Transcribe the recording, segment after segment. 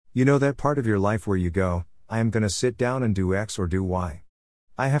You know that part of your life where you go, I am gonna sit down and do X or do Y.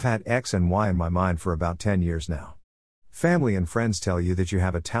 I have had X and Y in my mind for about 10 years now. Family and friends tell you that you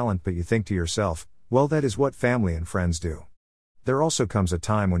have a talent, but you think to yourself, well, that is what family and friends do. There also comes a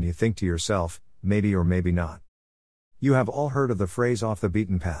time when you think to yourself, maybe or maybe not. You have all heard of the phrase off the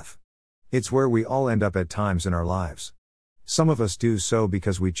beaten path. It's where we all end up at times in our lives. Some of us do so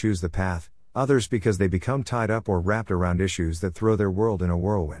because we choose the path, others because they become tied up or wrapped around issues that throw their world in a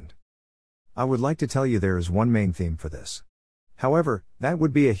whirlwind. I would like to tell you there is one main theme for this. However, that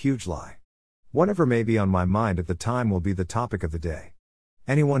would be a huge lie. Whatever may be on my mind at the time will be the topic of the day.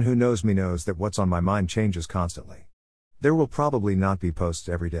 Anyone who knows me knows that what's on my mind changes constantly. There will probably not be posts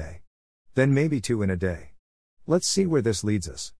every day. Then maybe 2 in a day. Let's see where this leads us.